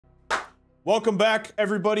Welcome back,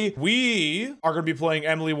 everybody. We are gonna be playing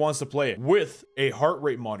Emily Wants to Play It with a heart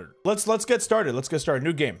rate monitor. Let's get started. Let's get started.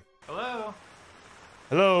 New game. Hello.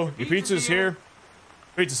 Hello. Your pizza's here.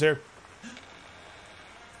 Pizza's here.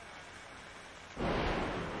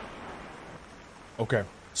 Okay.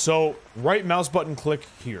 So right mouse button click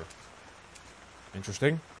here.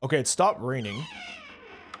 Interesting. Okay, it stopped raining.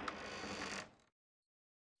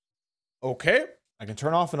 Okay. I can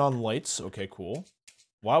turn off and on lights. Okay, cool.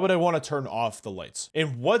 Why would I want to turn off the lights?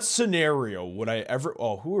 In what scenario would I ever—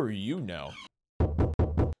 oh, who are you now?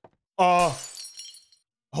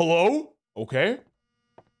 Hello? Okay.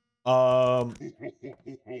 Where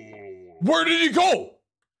did he go?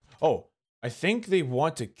 Oh, I think they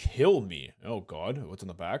want to kill me. Oh God, what's in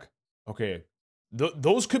the back? Okay,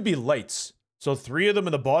 those could be lights. So 3 of them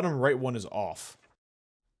in the bottom right one is off.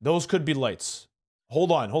 Those could be lights.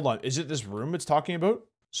 Hold on. Is it this room it's talking about?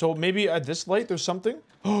 So maybe at this light there's something?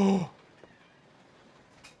 Oh!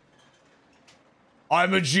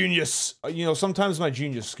 I'm a genius! You know, sometimes my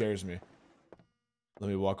genius scares me. Let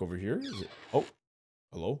me walk over here. Is it— oh.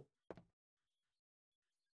 Hello?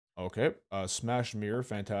 Okay. Smash mirror.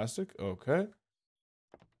 Fantastic. Okay.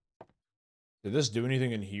 Did this do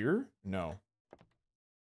anything in here? No.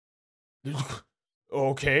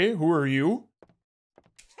 Okay, who are you?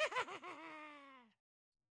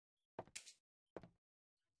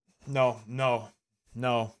 No. That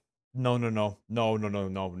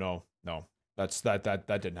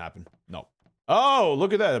didn't happen. No. Oh,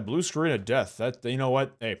 look at that. A blue screen of death. That, you know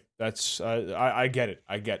what? Hey, that's, I get it.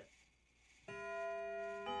 I get.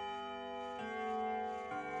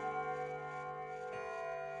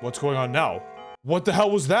 What's going on now? What the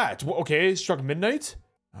hell was that? Okay, it struck midnight?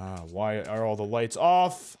 Why are all the lights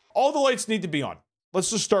off? All the lights need to be on. Let's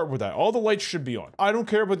just start with that. All the lights should be on. I don't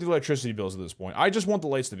care about the electricity bills at this point. I just want the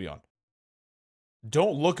lights to be on.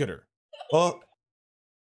 Don't look at her. Oh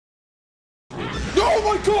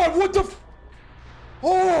my God, what the—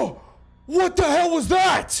 oh, what the hell was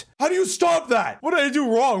that? How do you stop that? What did I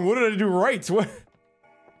do wrong? What did I do right? What?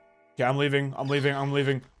 Okay, I'm leaving.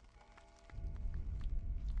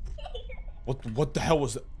 What the hell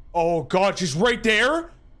was that? Oh God, she's right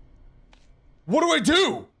there? What do I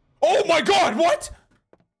do? Oh my God, what?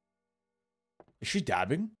 Is she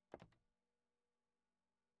dabbing?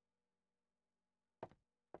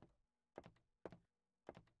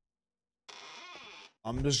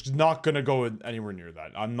 I'm just not gonna go anywhere near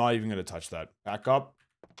that. I'm not even gonna touch that. Back up.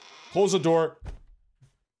 Close the door.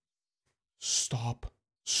 Stop.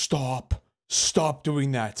 Stop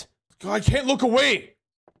doing that. God, I can't look away.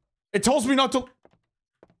 It tells me not to—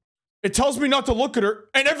 it tells me not to look at her,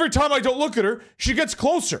 and every time I don't look at her, she gets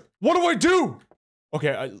closer. What do I do?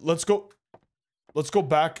 Okay, let's go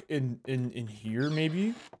back in here,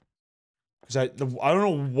 maybe? Because I don't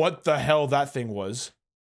know what the hell that thing was.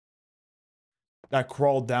 That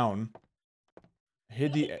crawled down.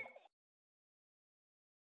 Hid the—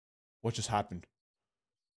 what just happened?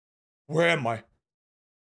 Where am I?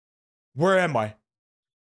 Where am I?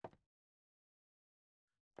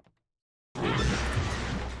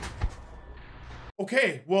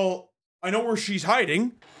 Okay, well, I know where she's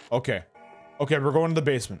hiding. Okay. Okay, we're going to the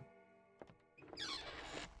basement.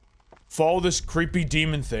 Follow this creepy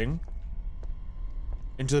demon thing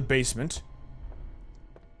into the basement.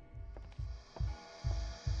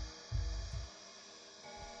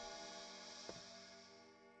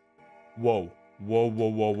 Whoa.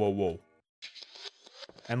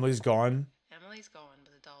 Emily's gone. Emily's gone,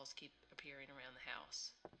 but the dolls keep appearing around the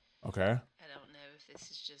house. Okay. I don't know if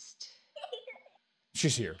this is just...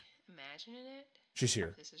 she's here. imagining it? She's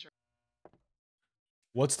here. This is...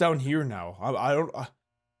 what's down here now? I don't...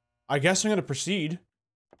 I guess I'm gonna proceed.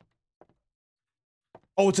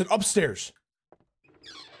 Oh, it's an upstairs.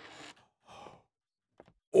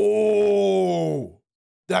 Oh!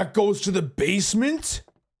 That goes to the basement?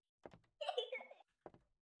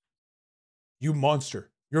 You monster.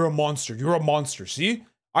 You're a monster. You're a monster. See?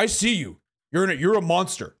 I see you. You're a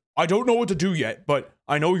monster. I don't know what to do yet, but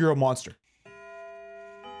I know you're a monster.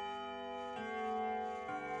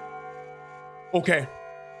 Okay.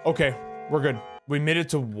 Okay. We're good. We made it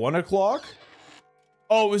to 1 o'clock?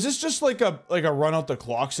 Oh, is this just like a run out the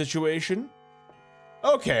clock situation?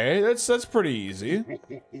 Okay, that's pretty easy.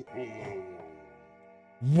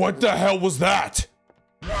 What the hell was that?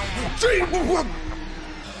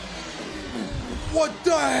 What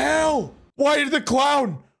the hell? Why did the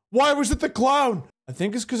clown? Why was it the clown? I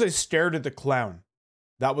think it's because I stared at the clown.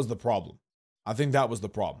 That was the problem. I think that was the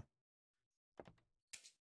problem.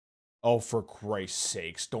 Oh, for Christ's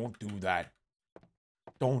sakes, don't do that.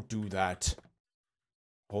 Don't do that.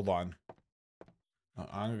 Hold on.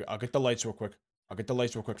 I'll get the lights real quick. I'll get the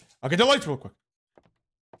lights real quick. I'll get the lights real quick.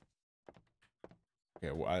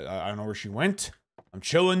 Okay, well, I don't know where she went. I'm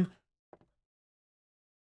chilling.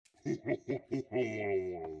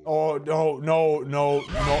 Oh, no.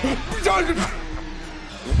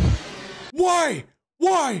 Why?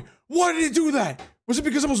 Why did he do that? Was it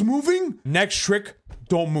because I was moving? Next trick,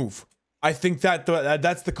 don't move. I think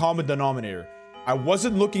that's the common denominator. I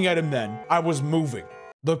wasn't looking at him then. I was moving.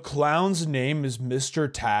 The clown's name is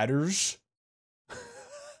Mr. Tatters.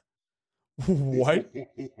 What?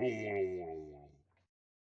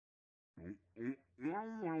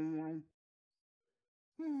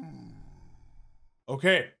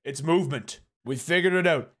 Okay, it's movement. We figured it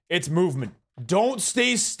out. It's movement. Don't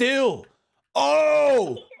stay still.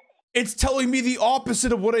 Oh! It's telling me the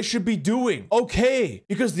opposite of what I should be doing. Okay,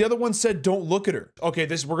 because the other one said don't look at her. Okay,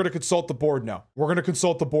 we're gonna consult the board now. We're gonna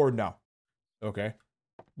consult the board now. Okay.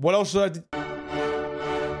 What else should I do?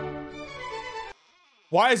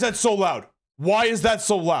 Why is that so loud? Why is that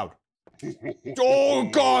so loud? Oh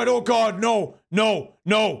god, no.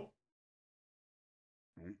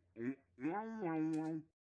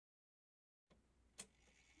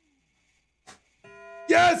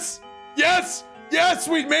 Yes,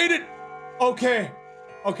 we made it. Okay,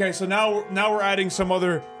 so now we're adding some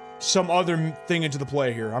other thing into the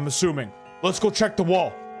play here. I'm assuming. Let's go check the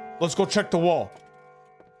wall.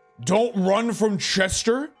 Don't run from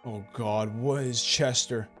Chester. Oh god, what is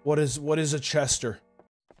Chester? What is a Chester?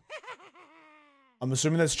 I'm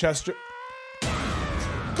assuming that's Chester.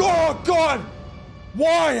 Oh god!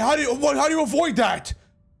 Why? How do you avoid that?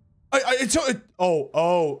 I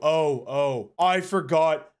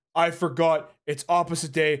forgot. It's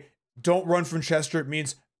opposite day. Don't run from Chester. It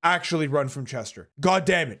means actually run from Chester. God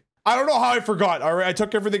damn it. I don't know how I forgot. All right, I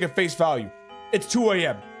took everything at face value. It's 2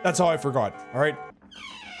 a.m. That's how I forgot. All right.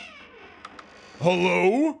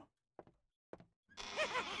 Hello?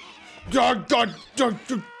 God.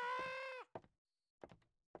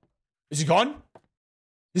 Is he gone?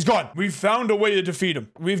 He's gone. We've found a way to defeat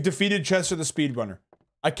him. We've defeated Chester the speedrunner.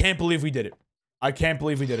 I can't believe we did it.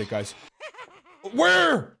 Guys.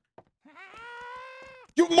 Where?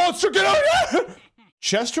 You monster, get out of here!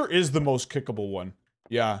 Chester is the most kickable one.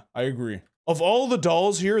 Yeah, I agree. Of all the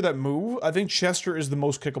dolls here that move, I think Chester is the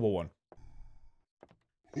most kickable one.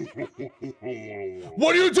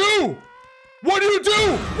 What do you do?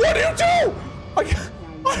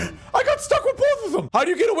 I got stuck with both of them. How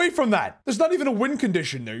do you get away from that? There's not even a win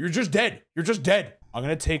condition there. You're just dead. I'm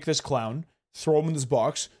gonna take this clown, throw him in this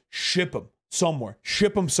box, ship him somewhere.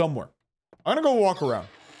 I'm gonna go walk around.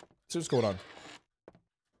 See what's going on.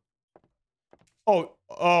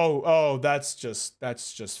 Oh, that's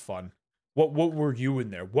just fun. What were you in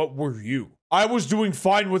there? What were you? I was doing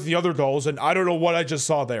fine with the other dolls, and I don't know what I just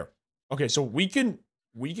saw there. Okay, so we can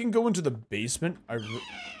go into the basement.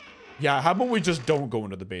 Yeah, how about we just don't go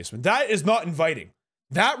into the basement? That is not inviting.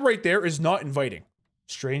 That right there is not inviting.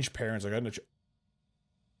 Strange parents. I got no.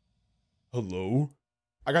 Hello?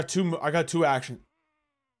 I got two action.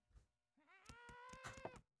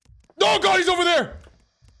 Oh god, he's over there!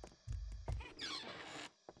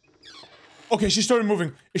 Okay, she started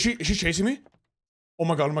moving. Is she chasing me? Oh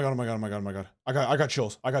my god. I got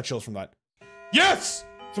chills. From that. Yes!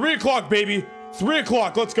 3 o'clock, baby. 3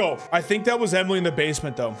 o'clock, let's go. I think that was Emily in the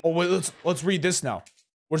basement though. Oh wait, let's read this now.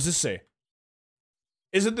 What does this say?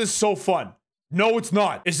 Isn't this so fun? No, it's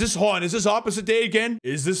not. Is this opposite day again?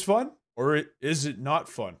 Is this fun? Or is it not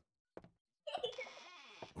fun?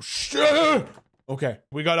 Oh, shit! Okay,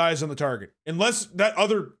 we got eyes on the target. Unless that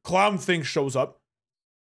other clown thing shows up.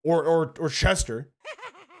 Or Chester.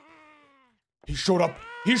 He showed up.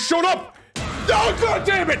 Oh, god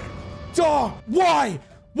damn it! Oh, why?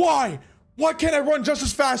 Why can't I run just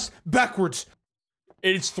as fast backwards?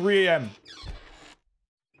 It's 3 a.m.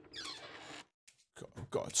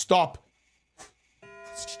 God, stop.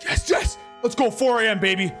 Yes! Let's go 4 a.m.,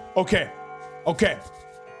 baby. Okay.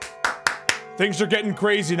 Things are getting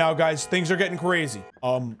crazy now, guys.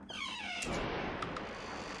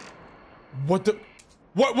 What's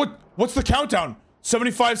the countdown?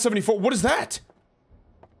 75, 74. What is that?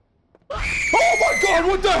 Oh my god,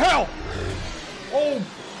 what the hell? Oh.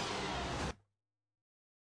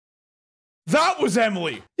 That was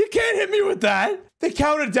Emily. You can't hit me with that. They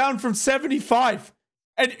counted down from 75.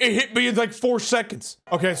 And it hit me in like 4 seconds.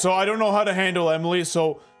 Okay, so I don't know how to handle Emily,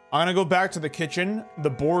 so I'm gonna go back to the kitchen, the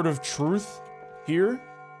board of truth here,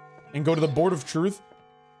 and go to the board of truth.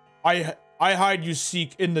 I hide, you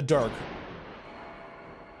seek in the dark.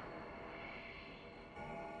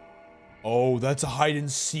 Oh, that's a hide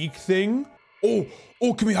and seek thing? Oh,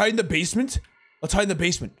 can we hide in the basement? Let's hide in the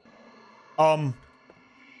basement.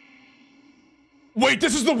 Wait,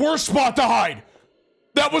 this is the worst spot to hide.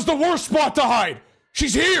 That was the worst spot to hide.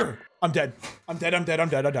 She's here. I'm dead. I'm dead. I'm dead. I'm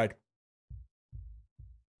dead. I died.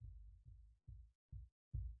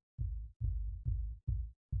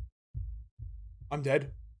 I'm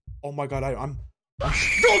dead. Oh my god, I'm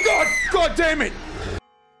oh god! God damn it!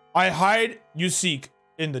 I hide, you seek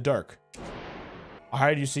in the dark. I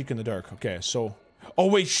hide, you seek in the dark. Okay, so... Oh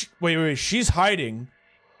wait, wait, she's hiding.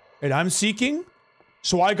 And I'm seeking?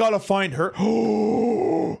 So I gotta find her.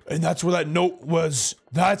 And that's where that note was.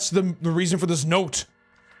 That's the reason for this note.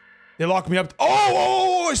 They locked me up.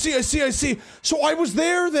 Oh, I see. So I was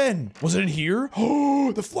there then. Was it in here?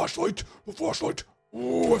 Oh, the flashlight. The flashlight.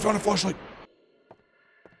 Oh, I found a flashlight.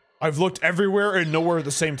 I've looked everywhere and nowhere at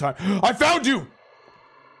the same time. I found you!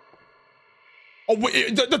 Oh,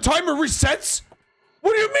 wait, the timer resets?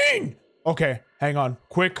 What do you mean? Okay, hang on.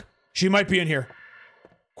 Quick. She might be in here.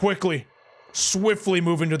 Quickly. Swiftly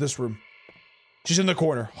move into this room. She's in the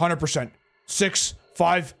corner. 100%. 6,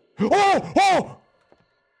 5. Oh! Oh!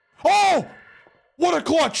 Oh! What a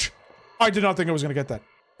clutch! I did not think I was gonna get that.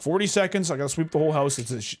 40 seconds. I gotta sweep the whole house.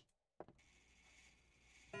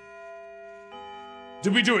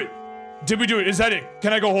 Did we do it? Did we do it? Is that it?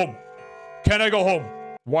 Can I go home? Can I go home?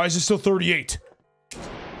 Why is it still 38?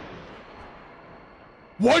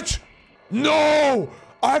 What? No!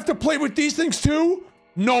 I have to play with these things too?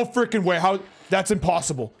 No freaking way. How? That's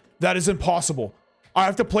impossible. That is impossible. I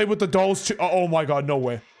have to play with the dolls too. Oh my god, no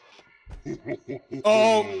way.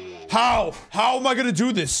 Oh, how? How am I gonna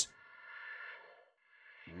do this?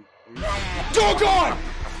 Oh god!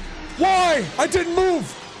 Why? I didn't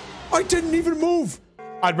move! I didn't even move!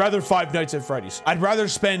 I'd rather 5 nights at Freddy's. I'd rather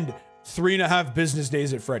spend 3.5 business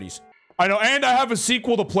days at Freddy's. I know, and I have a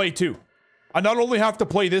sequel to play too. I not only have to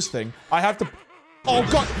play this thing, I have to... Oh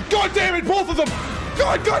god, god damn it, both of them!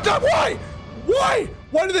 God damn, why? Why?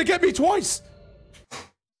 Why did they get me twice?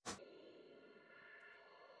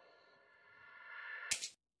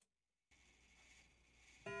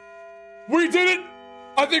 We did it!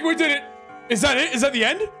 I think we did it! Is that it? Is that the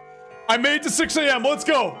end? I made it to 6 a.m. Let's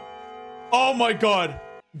go! Oh my god.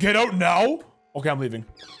 Get out now? Okay, I'm leaving.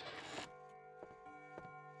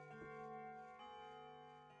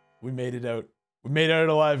 We made it out. We made it out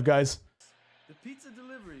alive, guys. The pizza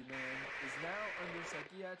delivery man is now under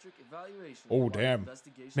psychiatric evaluation. Oh, damn.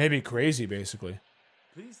 Maybe crazy, basically.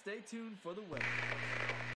 Please stay tuned for the weather.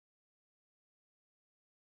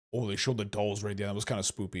 Oh, they showed the dolls right there. That was kind of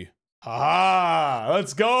spoopy. Ah,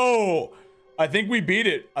 let's go. I think we beat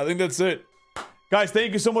it. I think that's it. Guys,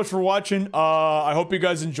 thank you so much for watching. I hope you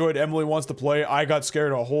guys enjoyed Emily Wants to Play. I got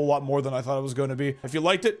scared a whole lot more than I thought it was going to be. If you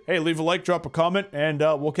liked it, hey, leave a like, drop a comment, and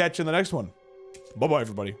we'll catch you in the next one. Bye-bye,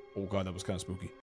 everybody. Oh, God, that was kind of spooky.